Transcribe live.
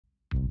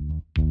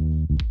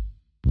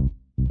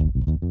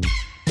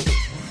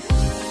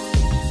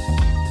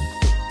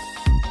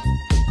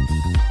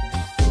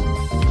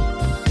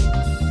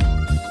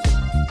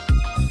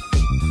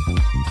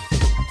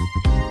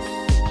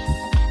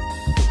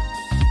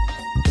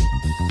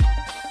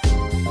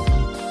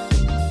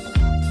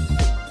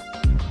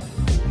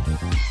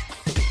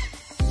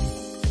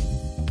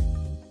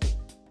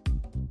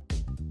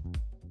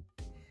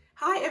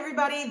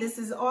this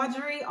is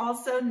Audrey,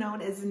 also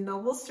known as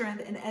Noble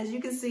Strength, and as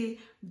you can see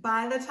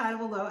by the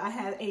title below, I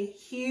have a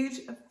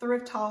huge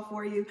thrift haul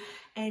for you,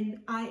 and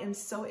I am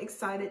so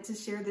excited to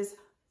share this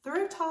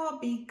thrift haul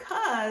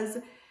because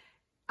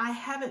I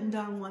haven't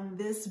done one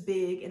this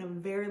big in a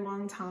very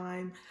long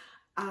time.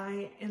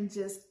 I am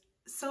just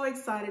so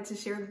excited to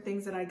share the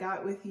things that I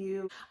got with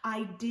you.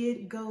 I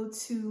did go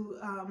to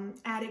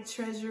Attic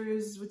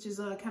Treasures, which is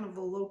a kind of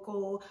a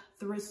local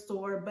thrift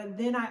store, but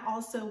then I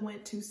also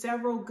went to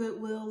several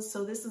Goodwills.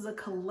 So this is a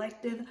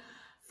collective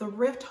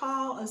thrift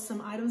haul of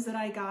some items that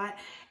I got.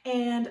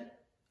 And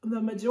the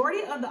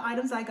majority of the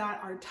items I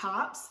got are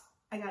tops.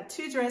 I got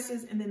 2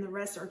 dresses and then the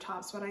rest are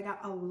tops, but I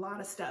got a lot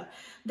of stuff.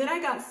 Then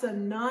I got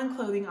some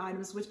non-clothing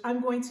items, which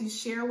I'm going to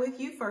share with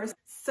you first.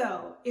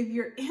 So if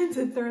you're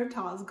into thrift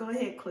hauls, go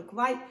ahead, click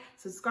like,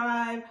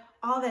 subscribe,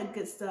 all that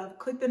good stuff.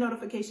 Click the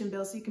notification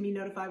bell so you can be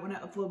notified when I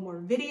upload more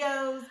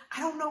videos. I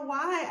don't know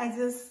why, I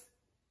just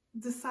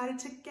decided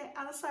to get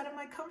outside of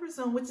my comfort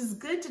zone, which is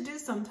good to do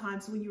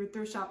sometimes when you're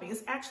thrift shopping.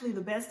 It's actually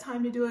the best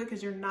time to do it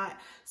because you're not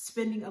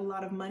spending a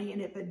lot of money,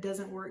 and if it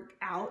doesn't work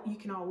out, you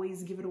can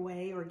always give it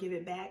away or give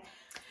it back.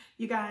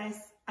 You guys,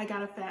 I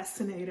got a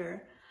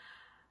fascinator.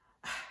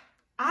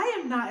 I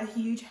am not a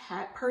huge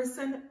hat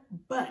person,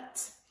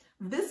 but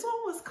this one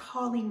was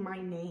calling my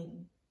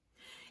name.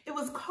 It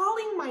was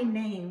calling my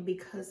name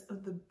because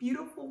of the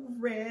beautiful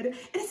red. And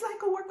it's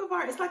like a work of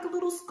art. It's like a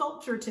little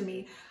sculpture to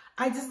me.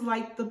 I just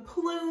like the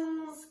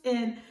plumes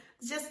and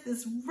just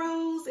this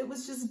rose. It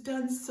was just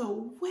done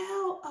so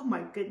well. Oh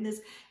my goodness.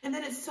 And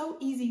then it's so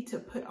easy to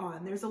put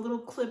on. There's a little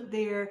clip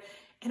there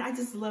and I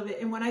just love it.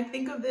 And when I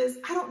think of this,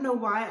 I don't know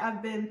why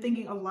I've been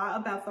thinking a lot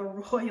about the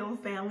royal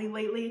family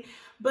lately,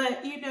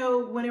 but you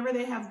know, whenever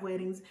they have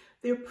weddings,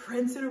 they're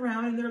prancing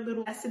around in their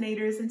little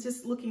fascinators and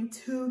just looking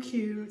too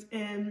cute.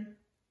 And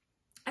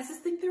I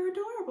just think they're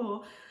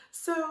adorable.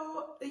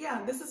 So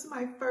yeah, this is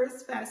my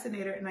first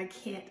fascinator and I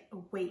can't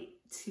wait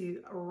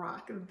to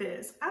rock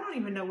this. I don't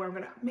even know where I'm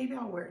gonna, maybe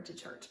I'll wear it to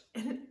church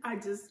and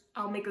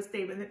I'll make a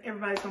statement and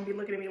everybody's gonna be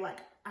looking at me like,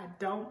 I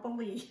don't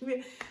believe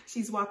it.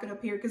 She's walking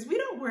up here because we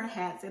don't wear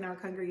hats in our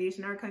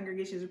congregation. Our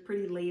congregations are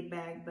pretty laid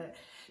back, but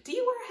do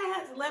you wear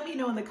hats? Let me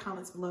know in the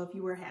comments below if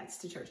you wear hats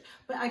to church.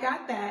 But I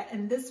got that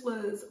and this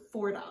was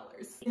 $4.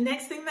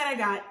 Next thing that I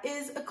got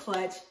is a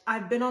clutch.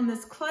 I've been on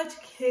this clutch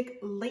kick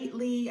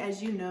lately,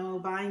 as you know,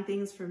 buying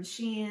things from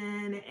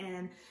Shein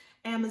and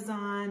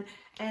Amazon,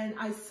 and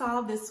I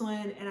saw this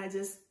one and I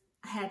just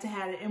had to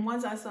have it. And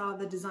once I saw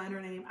the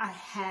designer name, I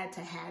had to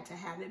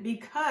have it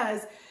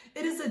because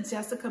it is a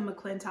Jessica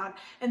McClintock,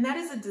 and that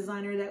is a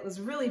designer that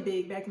was really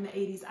big back in the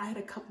 80s. I had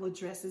a couple of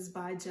dresses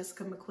by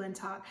Jessica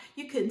McClintock.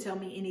 You couldn't tell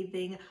me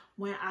anything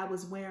when I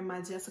was wearing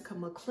my Jessica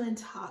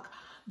McClintock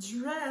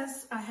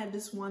dress. I had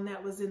this one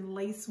that was in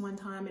lace one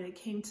time and it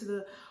came to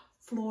the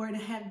floor and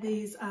it had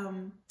these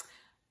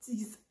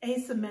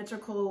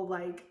asymmetrical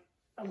like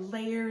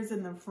layers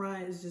in the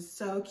front. Is just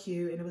so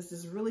cute, and it was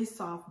this really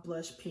soft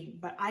blush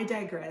pink, but I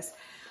digress.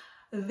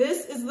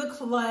 This is the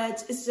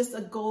clutch. It's just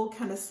a gold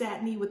kind of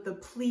satiny with the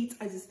pleats.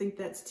 I just think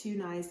that's too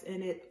nice,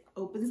 and it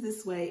opens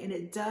this way, and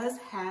it does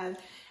have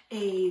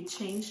a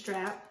chain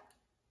strap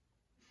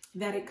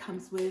that it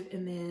comes with,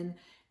 and then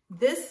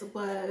this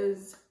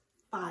was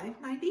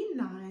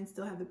 $5.99.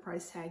 Still have the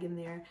price tag in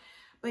there.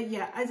 But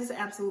yeah, I just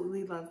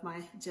absolutely love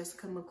my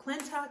Jessica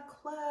McClintock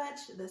clutch.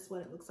 That's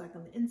what it looks like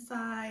on the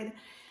inside.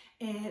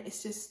 And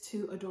it's just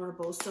too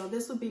adorable. So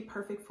this would be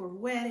perfect for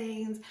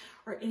weddings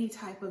or any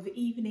type of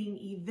evening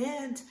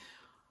event.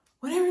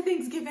 Whenever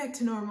things get back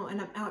to normal and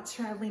I'm out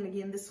traveling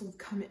again, this will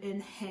come in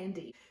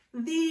handy.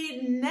 The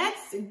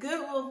next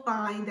Goodwill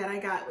find that I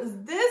got was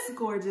this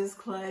gorgeous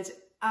clutch.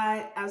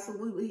 I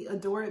absolutely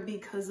adore it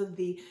because of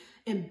the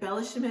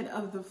embellishment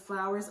of the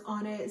flowers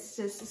on it. It's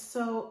just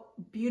so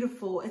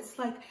beautiful. It's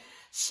like,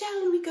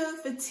 shall we go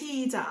for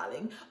tea,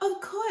 darling?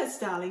 Of course,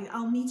 darling.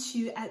 I'll meet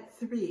you at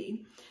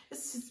 3.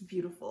 It's just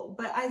beautiful.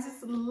 But I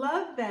just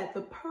love that.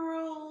 The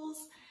pearls.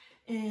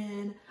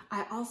 And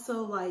I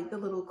also like the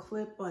little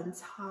clip on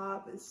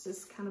top. It's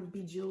just kind of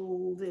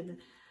bejeweled and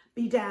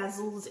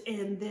bedazzled.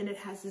 And then it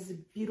has this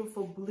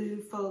beautiful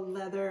blue faux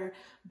leather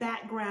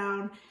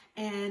background.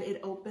 And it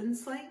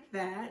opens like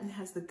that and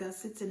has the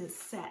gussets and it's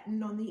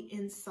satin on the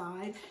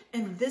inside.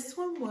 And this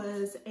one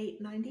was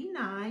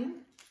 $8.99.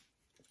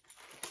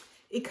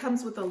 It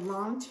comes with a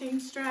long chain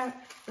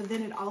strap, but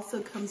then it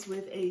also comes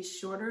with a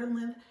shorter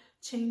length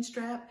chain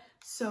strap.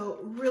 So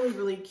really,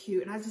 really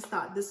cute. And I just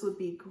thought this would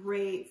be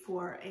great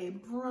for a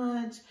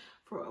brunch,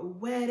 for a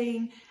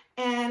wedding.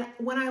 And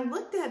when I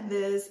looked at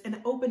this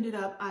and opened it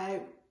up,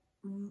 I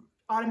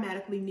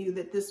automatically knew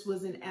that this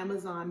was an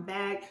Amazon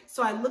bag.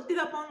 So I looked it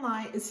up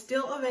online. It's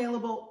still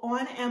available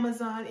on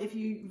Amazon. If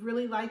you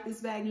really like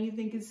this bag and you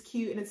think it's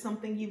cute and it's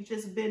something you've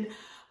just been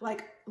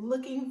like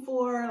looking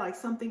for, like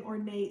something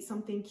ornate,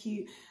 something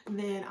cute,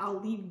 then I'll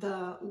leave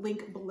the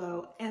link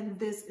below. And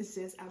this is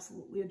just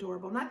absolutely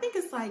adorable. And I think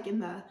it's like in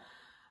the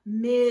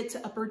mid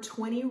to upper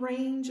 20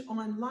 range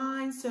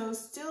online. So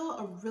still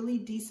a really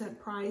decent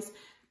price,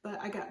 but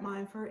I got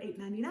mine for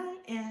 $8.99,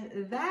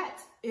 and that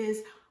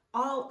is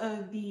all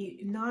of the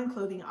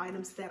non-clothing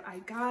items that I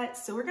got.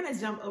 So we're gonna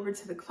jump over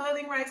to the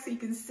clothing rack so you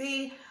can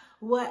see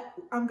what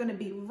I'm gonna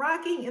be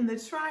rocking in the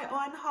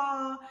try-on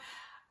haul.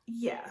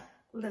 Yeah,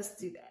 let's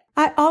do that.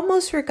 I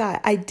almost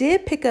forgot. I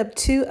did pick up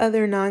 2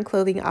 other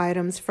non-clothing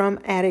items from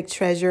Attic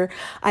Treasure.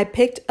 I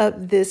picked up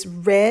this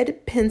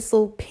red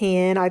pencil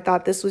pen. I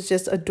thought this was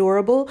just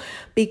adorable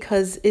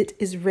because it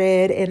is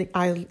red and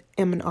I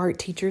am an art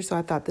teacher, so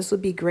I thought this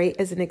would be great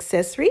as an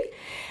accessory.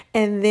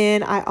 And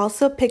then I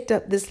also picked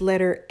up this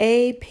letter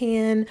A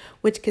pen,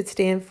 which could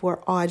stand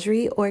for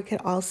Audrey, or it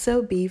could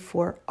also be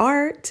for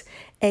art,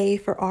 A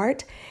for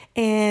art.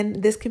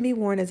 And this can be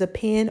worn as a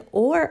pin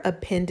or a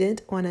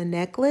pendant on a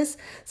necklace.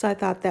 So I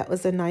thought that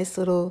was a nice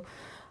little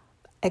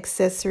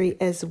accessory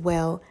as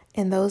well.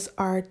 And those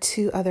are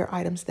 2 other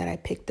items that I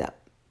picked up.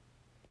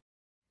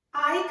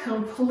 I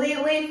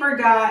completely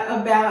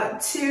forgot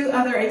about 2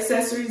 other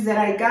accessories that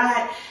I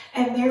got,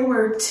 and there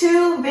were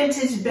 2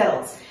 vintage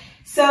belts.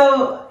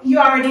 So you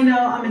already know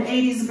I'm an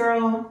 80s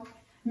girl,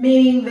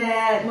 meaning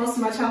that most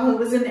of my childhood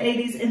was in the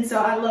 80s, and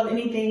so I love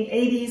anything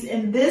 80s.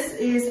 And this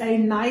is a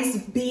nice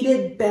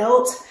beaded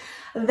belt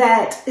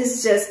that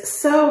is just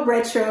so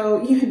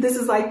retro. This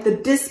is like the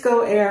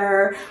disco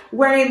era,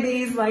 wearing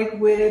these like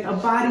with a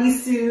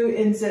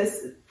bodysuit, and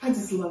I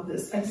just love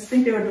this. I just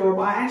think they're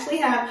adorable. I actually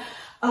have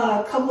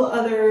a couple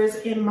others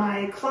in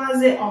my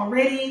closet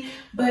already,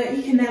 but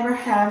you can never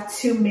have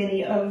too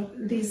many of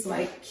these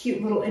like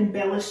cute little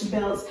embellished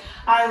belts.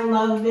 I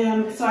love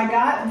them. So I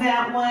got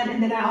that one,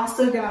 and then I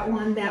also got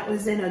one that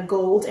was in a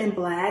gold and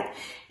black,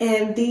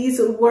 and these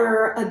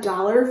were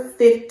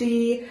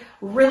 $1.50.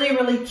 Really,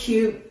 really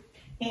cute.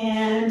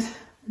 And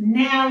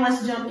now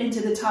let's jump into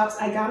the tops.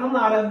 I got a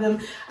lot of them.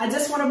 I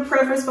just want to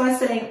preface by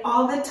saying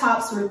all the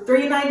tops were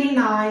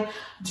 $3.99,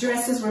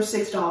 dresses were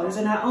 $6,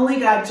 and I only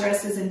got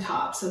dresses and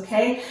tops,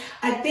 okay?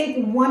 I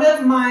think one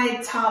of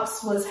my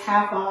tops was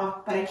half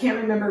off, but I can't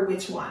remember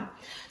which one.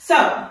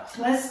 So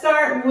let's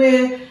start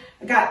with,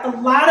 I got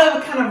a lot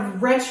of kind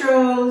of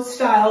retro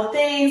style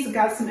things. I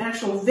got some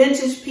actual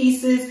vintage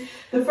pieces.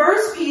 The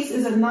first piece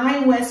is a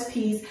 9 West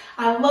piece.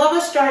 I love a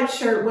striped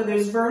shirt, whether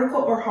it's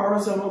vertical or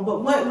horizontal,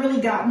 but what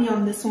really got me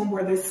on this one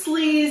were the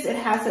sleeves. It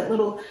has that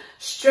little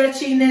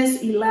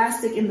stretchiness,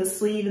 elastic in the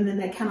sleeve, and then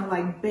that kind of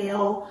like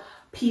bail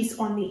piece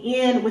on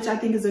the end, which I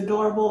think is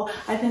adorable.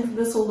 I think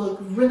this will look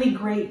really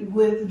great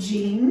with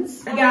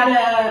jeans. I got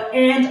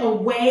a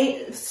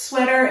Way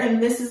sweater,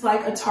 and this is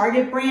like a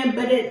Target brand,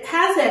 but it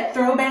has that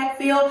throwback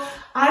feel.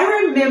 I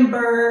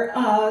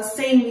remember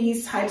seeing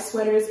these type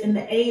sweaters in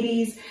the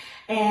 80s,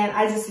 and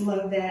I just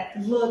love that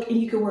look.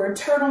 And you could wear a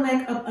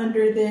turtleneck up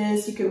under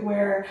this. You could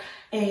wear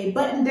a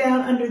button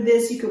down under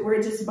this. You could wear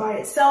it just by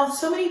itself.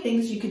 So many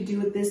things you could do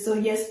with this. So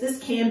yes, this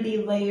can be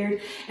layered.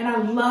 And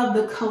I love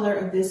the color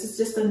of this. It's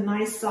just a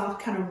nice,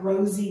 soft, kind of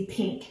rosy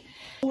pink.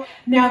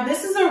 Now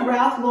this is a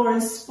Ralph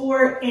Lauren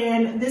Sport,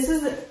 and this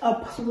is a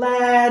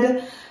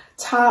plaid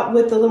top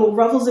with the little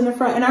ruffles in the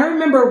front. And I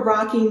remember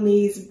rocking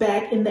these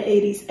back in the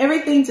 80s.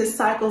 Everything just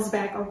cycles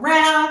back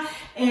around.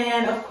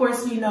 And of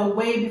course, you know,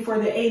 way before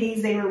the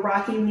 80s, they were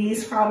rocking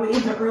these probably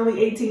in the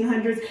early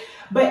 1800s.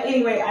 But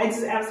anyway, I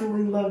just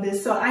absolutely love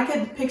this. So I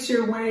could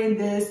picture wearing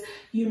this,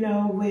 you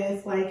know,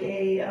 with like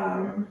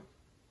a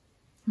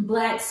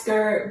black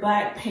skirt,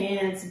 black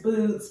pants,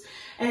 boots,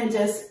 and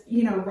just,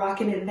 you know,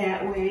 rocking it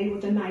that way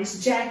with a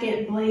nice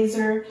jacket,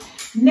 blazer.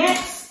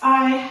 Next,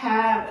 I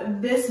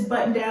have this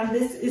button down.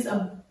 This is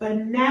a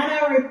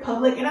Banana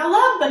Republic, and I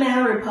love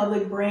Banana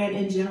Republic brand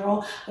in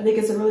general. I think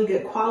it's a really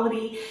good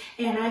quality,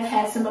 and I've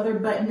had some other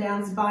button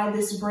downs by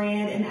this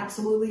brand and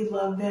absolutely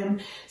love them.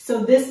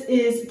 So this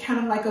is kind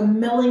of like a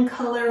melon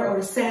color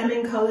or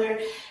salmon color,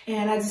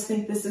 and I just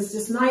think this is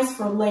just nice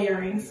for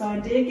layering. So I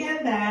did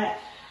get that.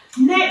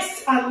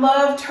 Next, I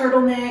love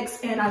turtlenecks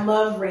and I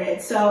love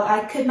red, so I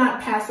could not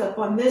pass up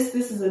on this.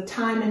 This is a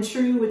Time and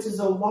True, which is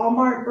a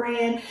Walmart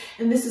brand,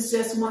 and this is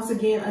just once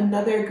again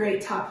another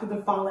great top for the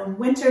fall and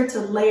winter to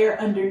layer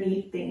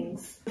underneath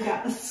things. I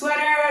got a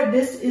sweater.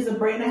 This is a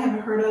brand I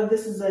haven't heard of.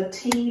 This is a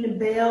Teen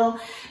Belle,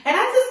 and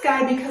I just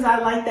got it because I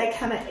like that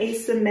kind of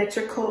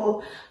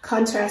asymmetrical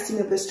contrasting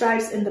of the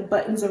stripes and the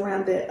buttons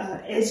around the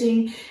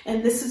edging.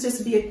 And this is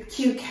just be a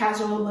cute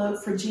casual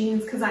look for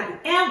jeans because I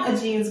am a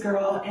jeans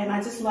girl, and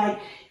I just like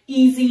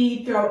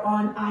easy throw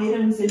on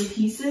items and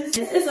pieces.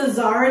 This is a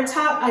Zara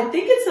top. I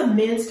think it's a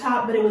men's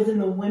top, but it was in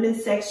the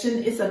women's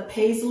section. It's a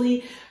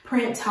paisley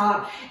print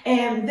top,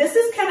 and this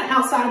is kind of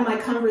outside of my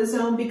comfort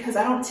zone because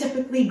I don't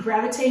typically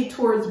gravitate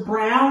towards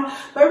brown,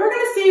 but we're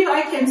gonna see if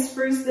I can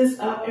spruce this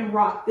up and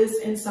rock this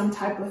in some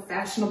type of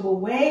fashionable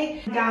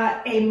way.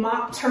 Got a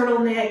mock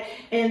turtleneck,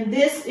 and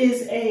this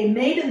is a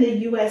Made in the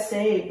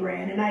USA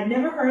brand, and I'd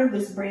never heard of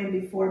this brand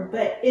before,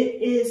 but it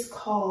is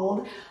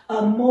called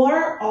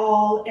More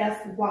All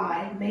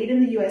FY, Made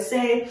in the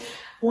USA.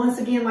 Once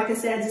again, like I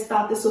said, I just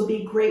thought this would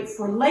be great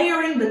for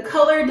layering. The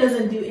color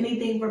doesn't do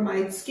anything for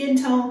my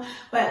skin tone,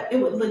 but it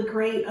would look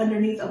great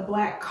underneath a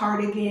black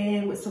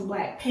cardigan with some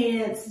black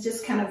pants,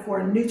 just kind of for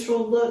a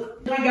neutral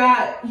look. I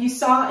got, you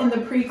saw in the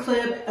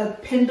pre-clip, a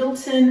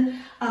Pendleton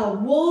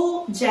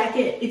wool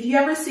jacket. If you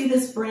ever see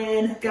this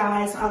brand,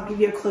 guys, I'll give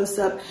you a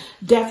close-up.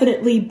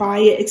 Definitely buy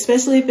it,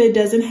 especially if it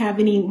doesn't have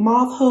any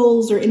moth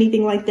holes or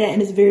anything like that,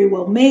 and it's very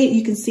well made.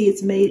 You can see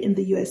it's made in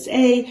the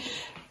USA.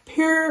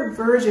 Pure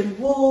virgin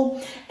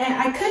wool, and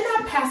I could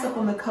not pass up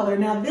on the color.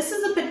 Now this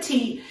is a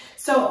petite,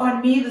 so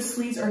on me the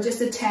sleeves are just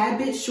a tad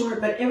bit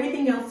short, but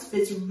everything else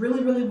fits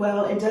really, really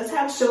well. It does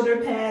have shoulder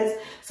pads,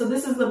 so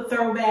this is a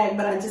throwback,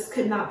 but I just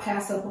could not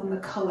pass up on the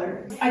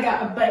color. I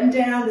got a button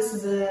down. This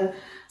is a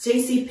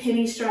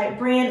JCPenney stripe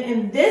brand,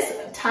 and this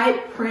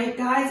type print,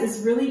 guys,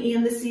 is really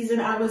in the season.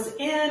 I was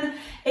in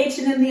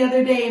H&M the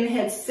other day and it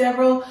had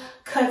several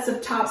cuts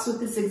of tops with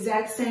this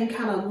exact same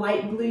kind of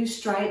light blue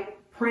stripe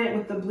print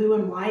with the blue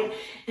and white,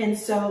 and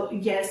so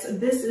yes,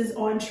 this is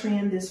on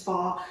trend this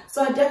fall.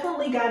 So I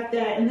definitely got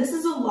that, and this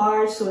is a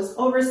large, so it's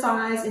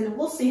oversized, and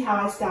we'll see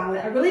how I style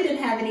it. I really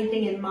didn't have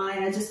anything in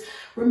mind. I just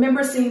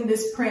remember seeing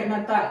this print and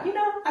I thought, you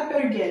know, I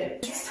better get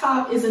it. This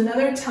top is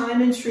another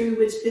Time and True,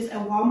 which is a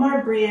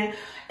Walmart brand,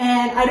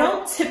 and I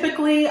don't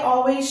typically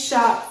always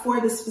shop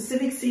for the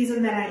specific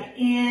season that I'm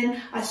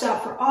in. I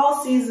shop for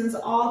all seasons,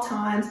 all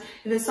times.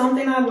 If it's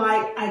something I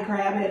like, I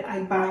grab it,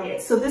 I buy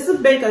it. So this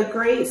would make a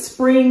great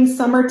spring,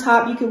 summer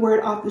top. You can wear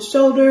it off the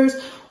shoulders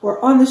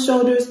or on the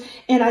shoulders,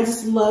 and I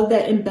just love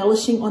that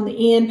embellishing on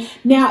the end.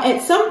 Now,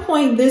 at some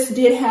point, this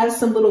did have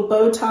some little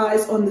bow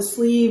ties on the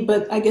sleeve,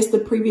 but I guess the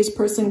previous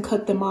person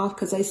cut them off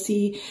because I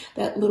see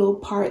that little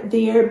part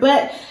there.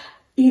 But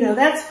you know,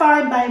 that's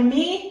fine by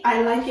me.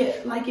 I like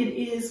it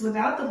is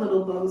without the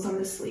little bows on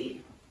the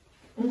sleeve.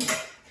 Okay.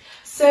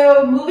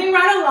 So moving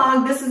right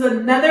along, this is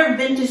another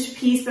vintage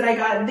piece that I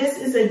got. This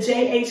is a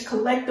JH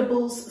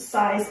Collectibles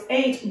size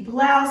 8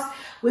 blouse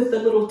with the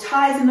little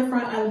ties in the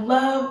front. I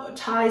love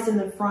ties in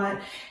the front,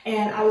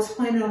 and I was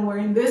planning on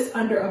wearing this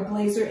under a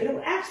blazer. It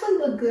will actually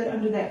look good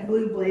under that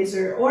blue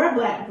blazer or a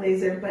black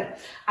blazer, but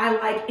I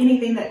like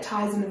anything that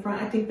ties in the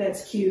front. I think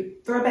that's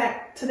cute.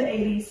 Throwback to the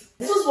 80s.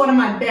 This was one of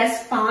my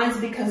best finds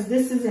because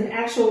this is an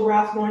actual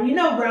Ralph Lauren. You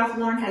know, Ralph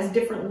Lauren has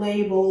different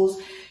labels.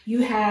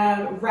 You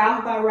have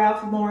Ralph by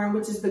Ralph Lauren,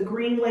 which is the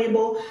green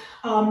label.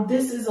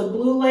 This is a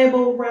blue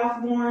label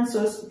Ralph Lauren,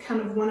 so it's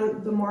kind of one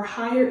of the more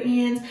higher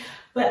ends.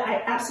 But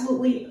I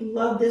absolutely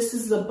love this.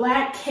 This is a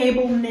black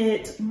cable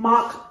knit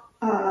mock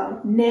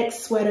neck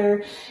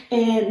sweater,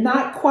 and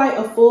not quite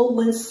a full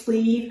length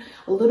sleeve,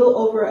 a little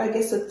over, I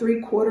guess, a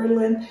 3/4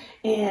 length,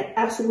 and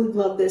absolutely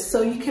love this.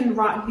 So you can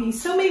rock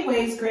these so many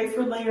ways. Great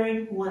for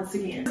layering once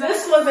again.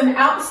 This was an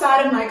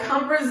outside of my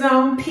comfort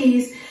zone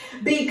piece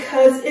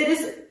because it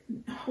is,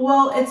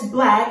 well, it's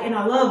black and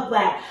I love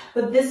black,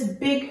 but this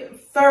big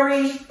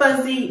furry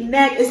fuzzy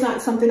neck is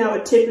not something I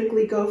would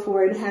typically go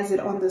for. It has it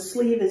on the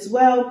sleeve as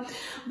well,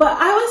 but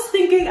I was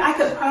thinking I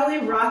could probably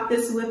rock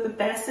this with the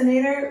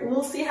fascinator.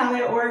 We'll see how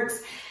that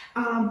works,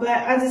 but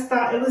I just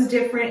thought it was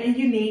different and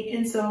unique,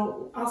 and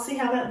so I'll see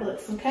how that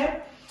looks. Okay,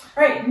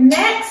 all right,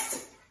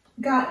 next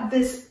got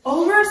this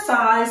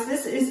oversized.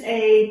 This is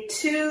a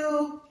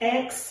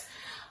 2X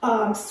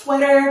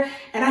sweater,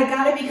 and I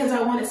got it because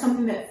I wanted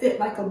something that fit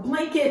like a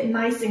blanket,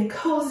 nice and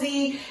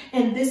cozy.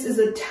 And this is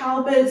a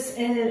Talbot's,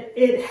 and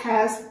it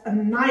has a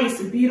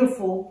nice,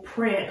 beautiful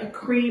print, a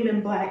cream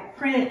and black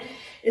print.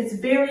 It's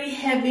very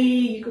heavy.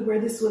 You could wear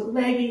this with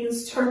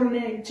leggings,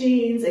 turtleneck,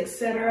 jeans,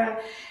 etc.,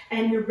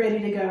 and you're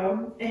ready to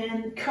go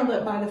and curl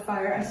up by the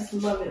fire. I just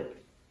love it.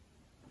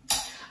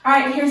 All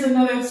right, here's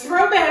another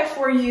throwback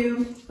for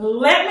you.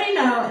 Let me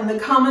know in the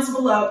comments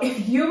below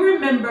if you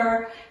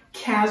remember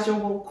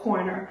Casual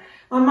Corner.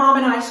 My mom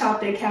and I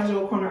shopped at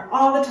Casual Corner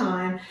all the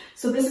time,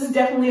 so this is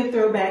definitely a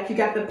throwback. You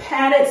got the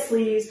padded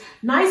sleeves,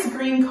 nice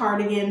green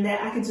cardigan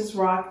that I could just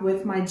rock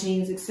with my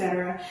jeans,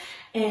 etc.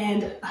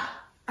 And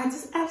I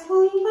just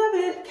absolutely love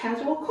it.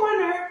 Casual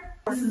Corner.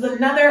 This is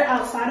another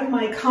outside of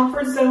my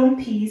comfort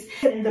zone piece,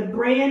 and the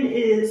brand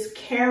is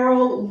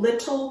Carol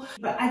Little,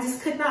 but I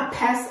just could not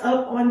pass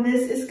up on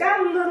this. It's got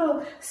a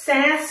little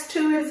sass to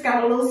it. It's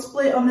got a little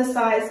split on the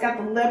side. It's got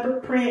the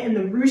leopard print and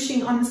the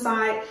ruching on the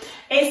side,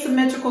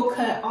 asymmetrical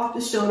cut off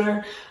the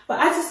shoulder, but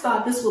I just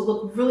thought this would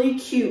look really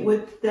cute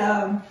with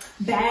the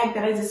bag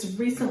that I just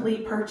recently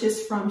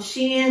purchased from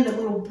Shein, the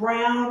little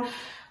brown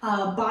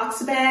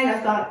box bag. I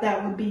thought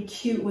that would be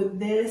cute with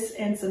this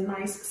and some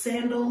nice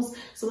sandals.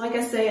 So like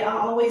I say, I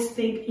always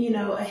think, you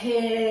know,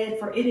 ahead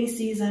for any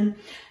season.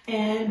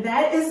 And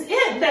that is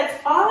it. That's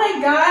all I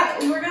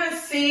got. We're going to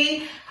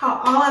see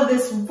how all of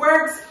this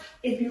works.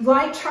 If you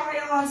like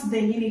try-ons,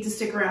 then you need to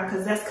stick around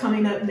because that's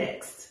coming up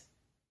next.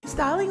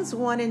 Stylings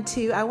 1 and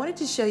 2, I wanted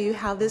to show you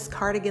how this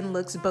cardigan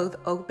looks both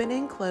open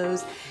and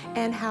closed,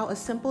 and how a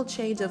simple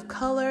change of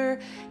color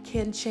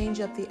can change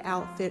up the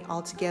outfit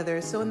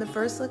altogether. So in the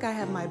first look, I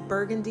have my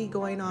burgundy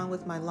going on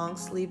with my long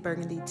sleeve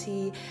burgundy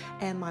tee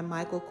and my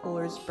Michael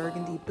Kors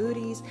burgundy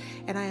booties,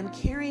 and I am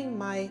carrying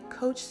my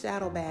Coach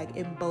saddlebag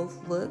in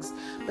both looks.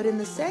 But in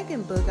the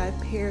second look, I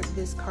paired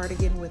this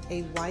cardigan with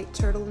a white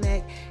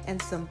turtleneck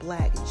and some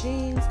black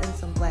jeans and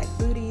some black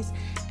booties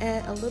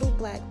and a little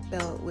black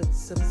belt with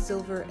some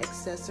silver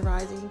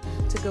accessorizing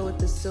to go with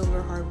the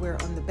silver hardware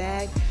on the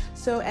bag.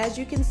 So as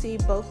you can see,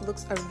 both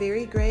looks are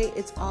very great.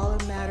 It's all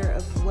a matter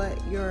of what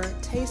your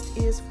taste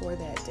is for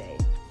that day.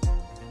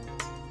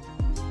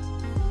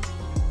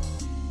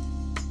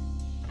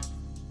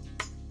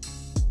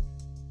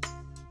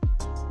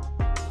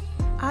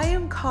 I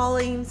am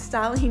calling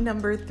styling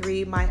number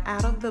 3 my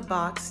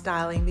out-of-the-box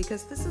styling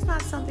because this is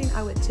not something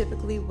I would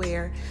typically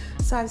wear.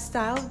 So I've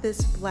styled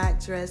this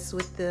black dress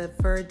with the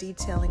fur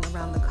detailing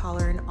around the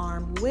collar and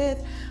arm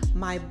with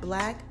my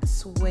black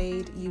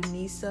suede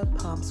Unisa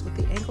pumps with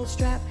the ankle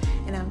strap,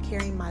 and I'm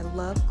carrying my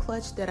Love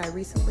clutch that I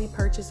recently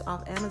purchased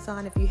off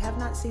Amazon. If you have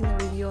not seen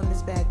the review on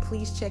this bag,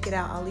 please check it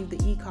out. I'll leave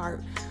the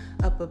e-card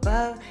up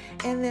above.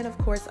 And then of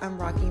course I'm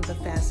rocking the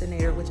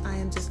fascinator, which I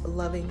am just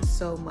loving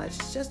so much.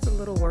 It's just a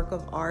little work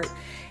of art,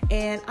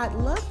 and I'd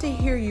love to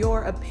hear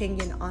your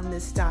opinion on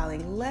this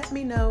styling. Let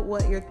me know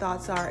what your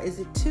thoughts are. Is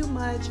it too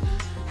much?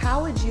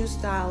 How would you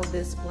style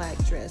this black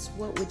dress?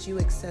 What would you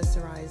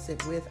accessorize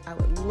it with? I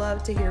would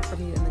love to hear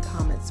from you in the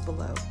comments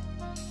below.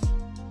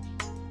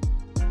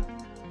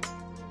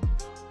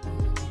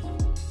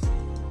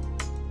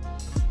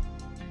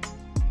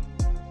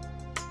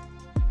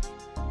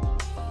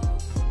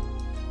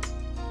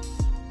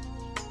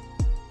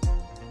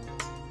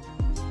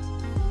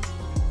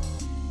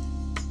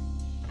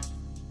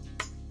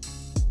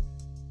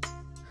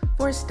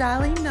 For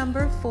styling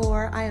number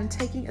 4, I am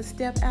taking a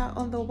step out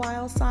on the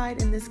wild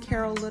side in this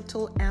Carol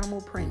Little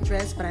animal print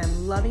dress, but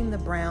I'm loving the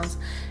browns,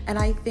 and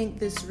I think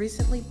this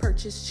recently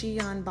purchased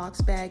Cheon box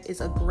bag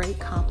is a great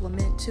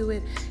complement to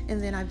it. And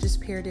then I've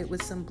just paired it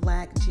with some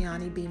black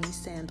Gianni beanie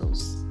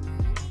sandals.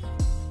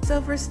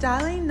 So for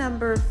styling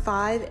number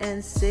 5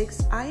 and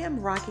 6, I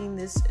am rocking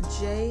this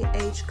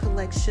JH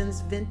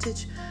Collections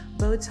vintage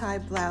bow tie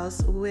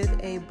blouse with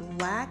a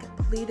black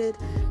pleated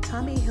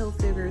Tommy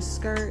Hilfiger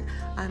skirt.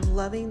 I'm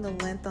loving the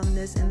length on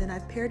this, and then I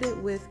paired it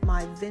with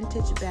my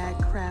vintage bag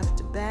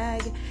craft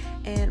bag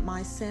and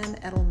my Sam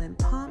Edelman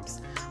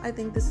pumps. I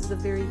think this is a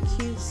very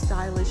cute,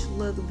 stylish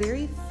look,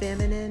 very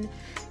feminine,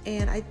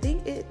 and I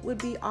think it would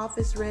be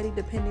office ready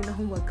depending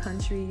on what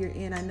country you're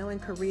in. I know in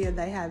Korea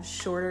they have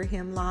shorter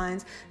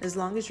hemlines. As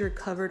long as you're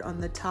covered on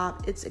the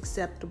top, it's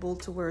acceptable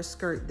to wear a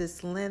skirt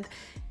this length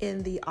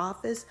in the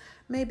office.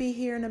 Maybe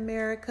here in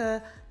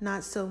America,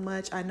 not so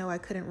much. I know I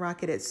couldn't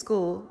rock it at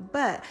school,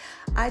 but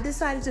I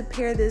decided to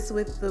pair this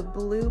with the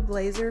blue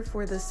blazer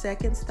for the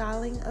second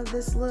styling of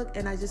this look,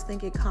 and I just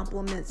think it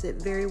complements it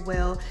very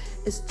well.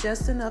 It's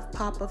just enough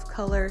pop of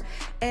color,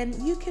 and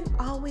you can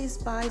always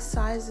buy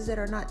sizes that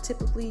are not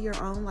typically your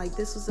own. Like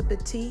this was a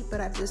petite, but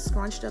I've just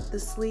scrunched up the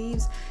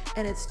sleeves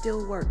and it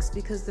still works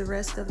because the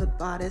rest of the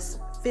bodice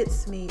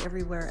fits me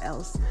everywhere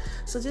else.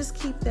 So just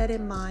keep that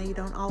in mind. You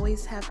don't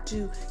always have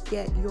to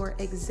get your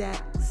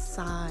exact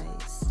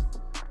size.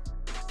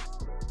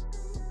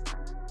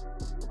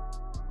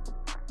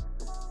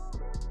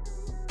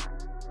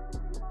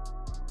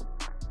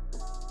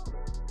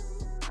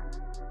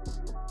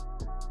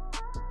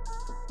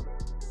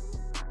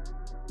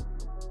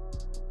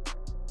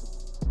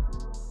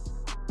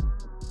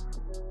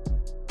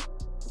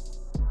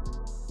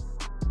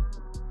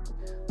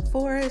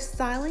 For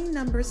styling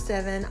number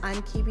 7,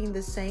 I'm keeping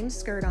the same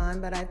skirt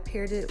on, but I've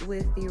paired it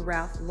with the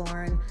Ralph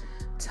Lauren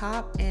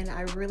top, and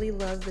I really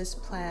love this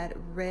plaid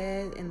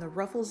red and the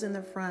ruffles in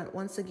the front.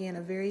 Once again,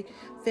 a very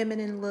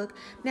feminine look.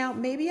 Now,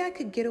 maybe I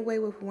could get away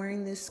with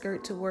wearing this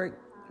skirt to work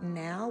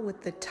now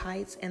with the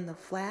tights and the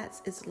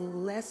flats. It's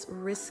less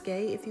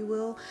risque, if you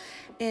will.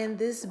 And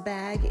this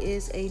bag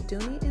is a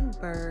Dooney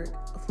 & Bourke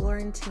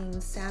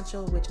Florentine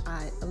satchel, which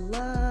I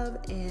love,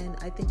 and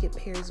I think it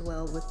pairs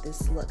well with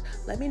this look.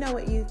 Let me know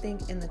what you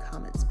think in the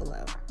comments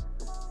below.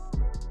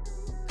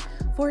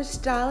 For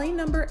styling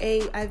number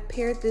 8, I've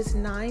paired this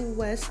 9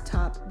 West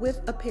top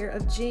with a pair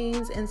of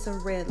jeans and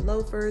some red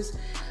loafers.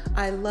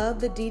 I love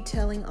the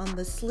detailing on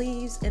the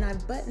sleeves, and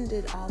I've buttoned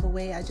it all the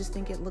way. I just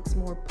think it looks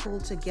more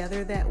pulled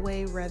together that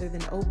way rather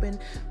than open.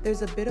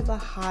 There's a bit of a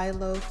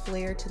high-low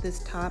flare to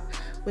this top,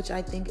 which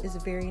I think is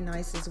very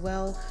nice as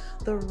well.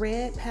 The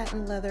red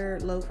patent leather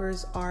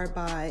loafers are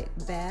by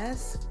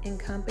Bass &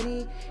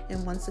 Company,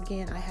 and once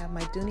again, I have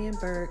my Dooney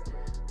 & Bourke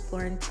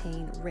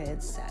Florentine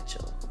red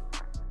satchel.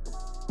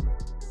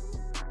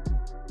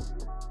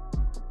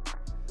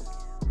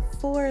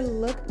 For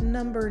look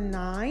number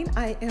 9,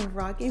 I am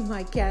rocking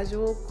my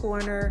casual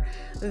corner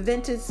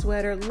vintage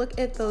sweater. Look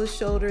at those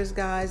shoulders,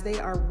 guys. They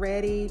are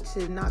ready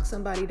to knock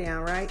somebody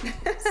down, right?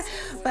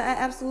 But I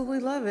absolutely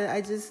love it.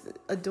 I just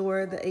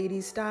adore the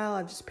 80s style.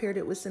 I've just paired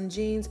it with some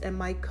jeans and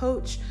my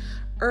Coach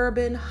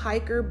urban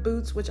hiker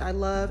boots, which I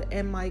love,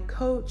 and my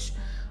Coach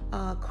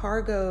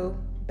cargo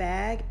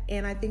bag,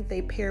 and I think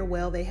they pair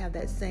well. They have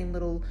that same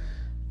little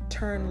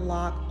turn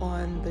lock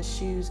on the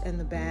shoes and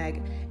the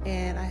bag,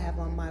 and I have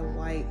on my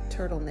white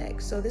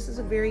turtleneck. So this is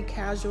a very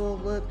casual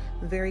look,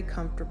 very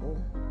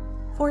comfortable.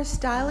 For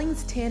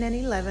stylings 10 and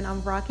 11,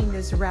 I'm rocking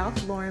this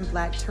Ralph Lauren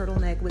black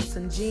turtleneck with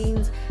some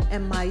jeans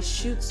and my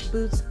Schutz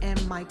boots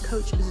and my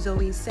Coach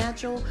Zoe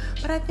satchel,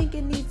 but I think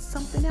it needs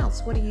something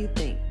else. What do you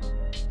think?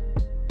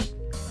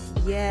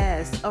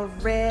 Yes, a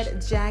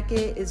red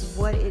jacket is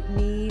what it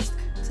needs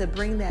to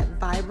bring that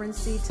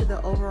vibrancy to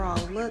the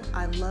overall look.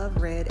 I love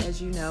red,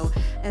 as you know,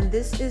 and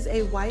this is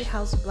a White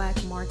House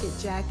black market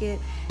jacket,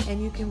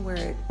 and you can wear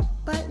it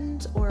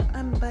buttoned or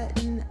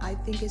unbuttoned. I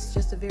think it's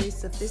just a very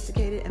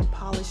sophisticated and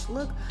polished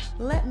look.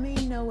 Let me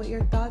know what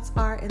your thoughts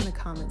are in the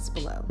comments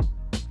below.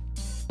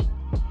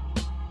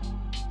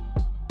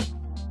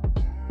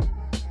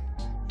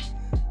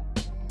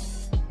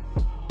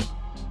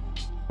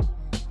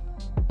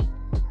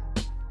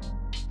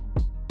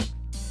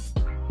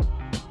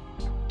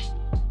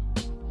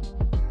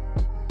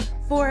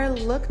 For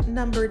look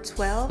number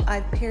 12,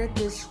 I've paired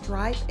this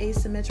striped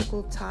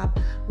asymmetrical top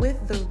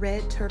with the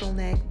red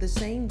turtleneck, the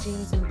same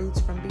jeans and boots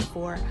from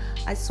before.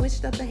 I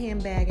switched up the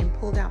handbag and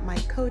pulled out my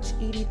Coach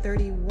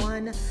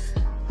ED31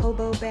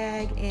 hobo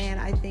bag,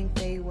 and I think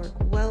they work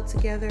well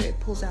together. It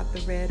pulls out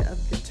the red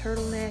of the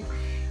turtleneck,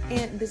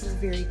 and this is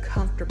very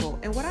comfortable.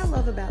 And what I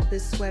love about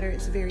this sweater,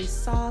 it's very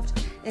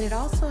soft, and it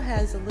also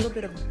has a little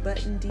bit of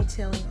button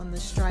detailing on the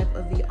stripe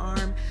of the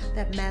arm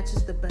that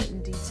matches the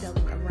button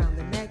detailing around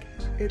the neck.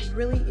 It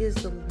really is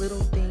the little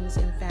things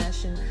in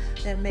fashion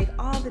that make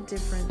all the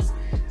difference.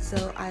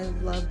 So I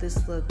love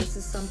this look. This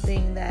is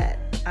something that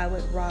I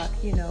would rock,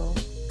 you know,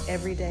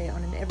 every day,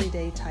 on an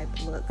everyday type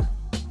look.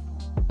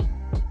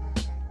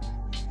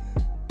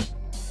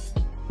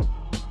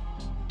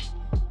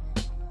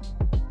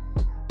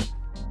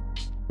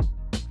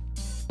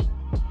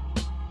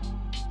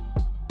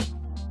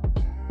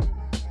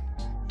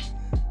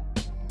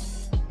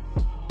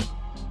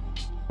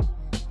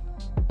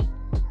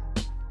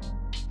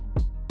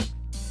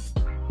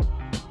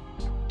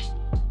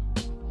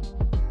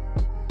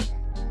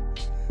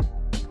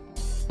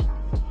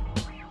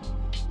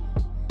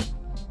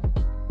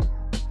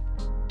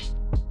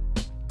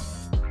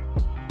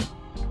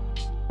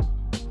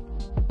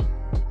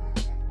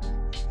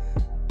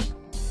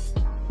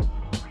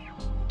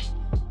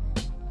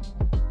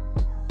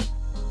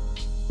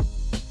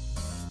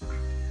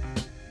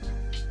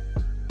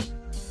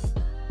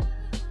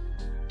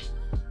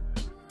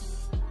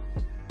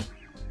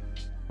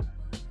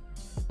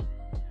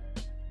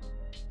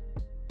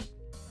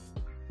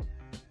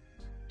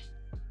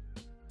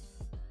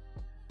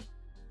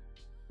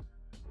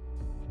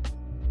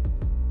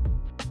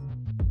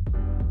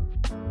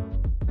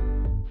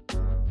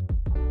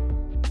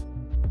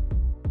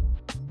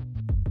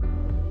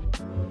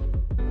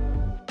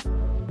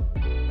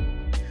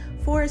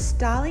 For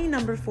styling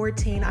number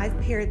 14, I've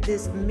paired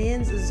this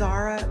men's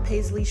Zara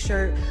paisley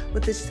shirt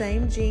with the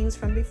same jeans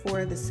from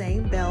before, the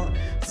same belt,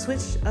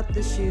 switched up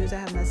the shoes. I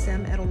have my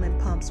Sam Edelman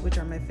pumps, which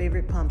are my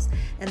favorite pumps,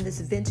 and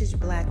this vintage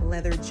black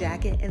leather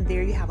jacket, and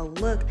there you have a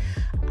look.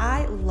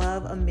 I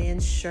love a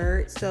men's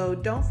shirt, so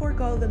don't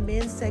forego the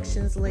men's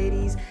sections,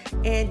 ladies.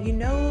 And you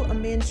know, a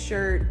men's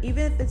shirt,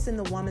 even if it's in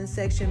the woman's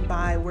section,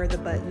 by where the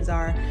buttons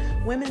are.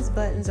 Women's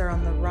buttons are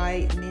on the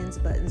right, men's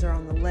buttons are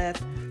on the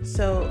left.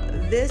 So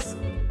this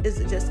is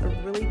just a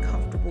really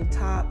comfortable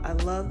top. I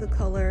love the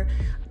color,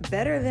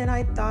 better than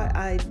I thought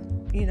I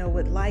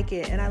would like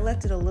it, and I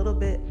left it a little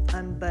bit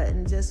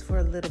unbuttoned just for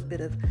a little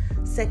bit of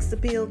sex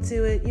appeal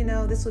to it. You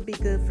know, this would be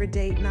good for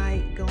date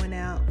night, going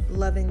out.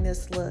 Loving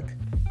this look.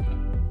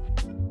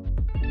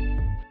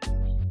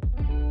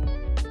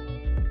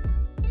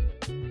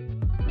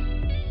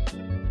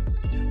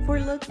 For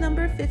look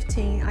number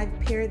 15, I've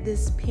paired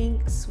this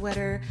pink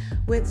sweater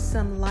with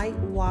some light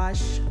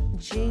wash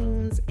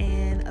jeans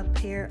and a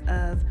pair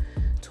of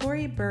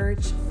Tory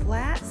Burch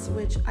flats,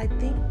 which I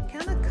think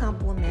kind of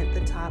complement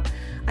the top.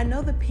 I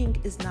know the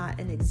pink is not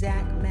an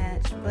exact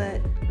match,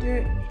 but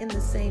they're in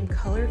the same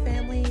color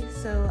family,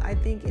 so I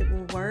think it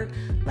will work.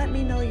 Let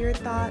me know your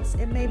thoughts.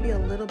 It may be a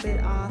little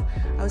bit off.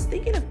 I was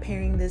thinking of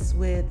pairing this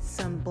with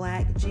some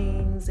black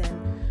jeans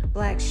and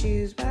black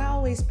shoes, but I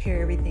always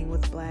pair everything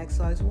with black,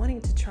 so I was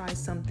wanting to try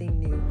something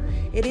new.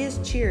 It is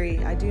cheery,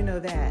 I do know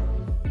that.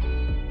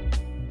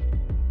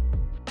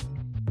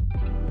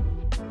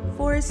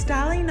 For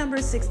styling number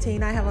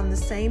 16, I have on the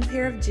same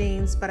pair of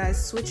jeans, but I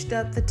switched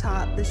up the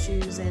top, the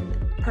shoes, and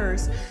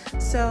purse.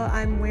 So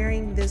I'm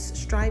wearing this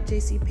striped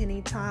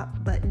JCPenney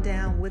top button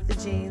down with the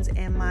jeans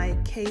and my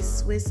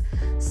K-Swiss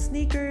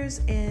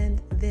sneakers,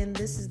 and then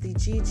this is the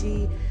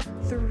GG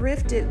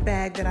thrifted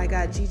bag that I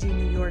got, GG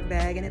New York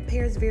bag, and it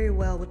pairs very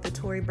well with the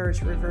Tory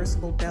Burch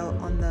reversible belt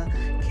on the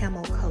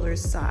camel color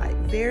side.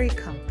 Very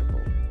comfortable.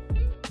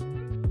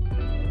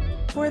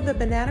 For the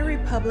Banana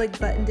Republic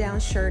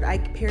button-down shirt, I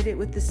paired it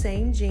with the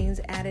same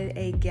jeans, added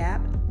a Gap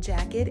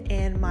jacket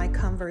and my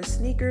Converse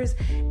sneakers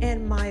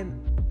and my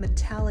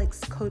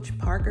metallics Coach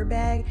Parker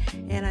bag,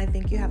 and I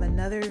think you have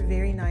another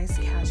very nice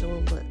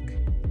casual look.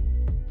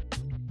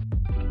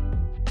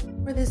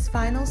 For this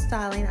final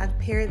styling, I've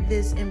paired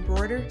this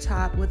embroidered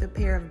top with a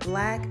pair of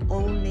black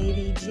Old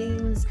Navy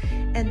jeans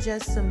and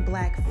just some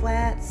black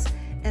flats.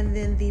 And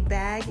then the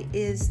bag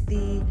is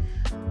the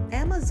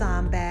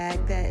Amazon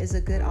bag that is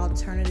a good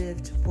alternative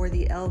for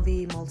the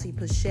LV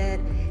multi-pochette,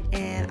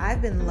 and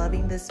I've been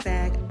loving this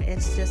bag.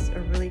 It's just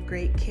a really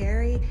great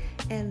carry.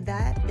 And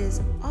that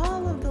is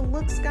all of the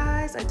looks,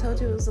 guys. I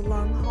told you it was a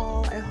long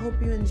haul. I hope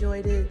you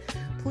enjoyed it.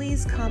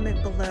 Please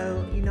comment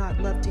below. You know I'd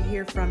love to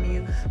hear from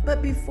you.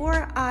 But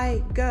before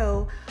I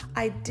go,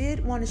 I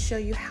did want to show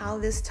you how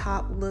this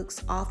top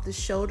looks off the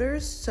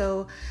shoulders,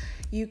 so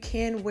you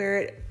can wear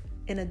it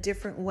in a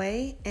different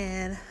way.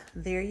 And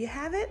there you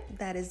have it.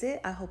 That is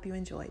it. I hope you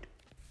enjoyed.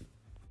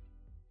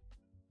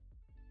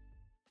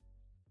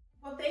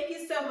 Well, thank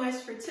you so much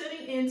for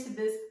tuning in to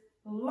this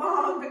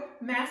long,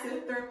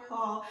 massive thrift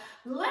haul.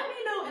 Let me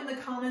know in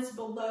the comments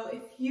below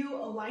if you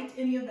liked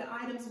any of the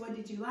items. What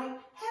did you like?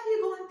 Have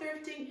you gone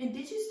thrifting? And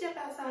did you step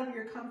outside of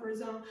your comfort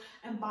zone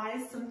and buy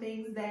some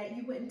things that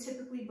you wouldn't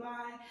typically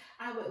buy?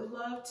 I would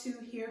love to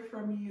hear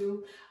from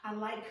you. I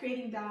like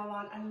creating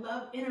dialogue. I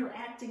love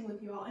interacting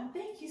with you all. And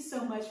thank you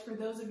so much for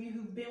those of you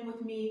who've been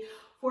with me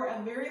for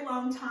a very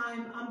long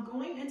time. I'm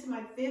going into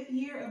my 5th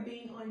year of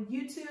being on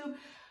YouTube.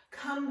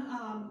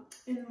 Come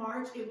in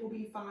March, it will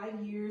be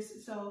 5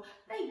 years. So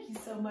thank you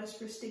so much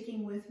for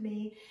sticking with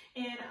me.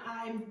 And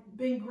I've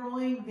been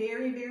growing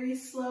very, very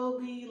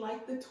slowly,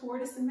 like the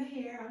tortoise in the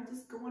hare. I'm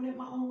just going at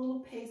my own little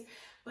pace,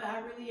 but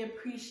I really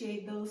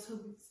appreciate those who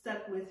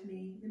stuck with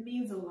me. It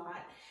means a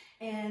lot.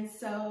 And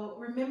so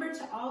remember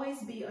to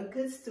always be a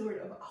good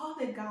steward of all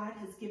that God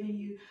has given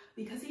you,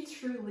 because he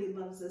truly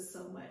loves us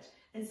so much.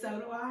 And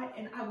so do I.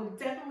 And I will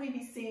definitely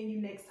be seeing you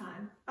next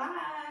time.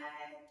 Bye.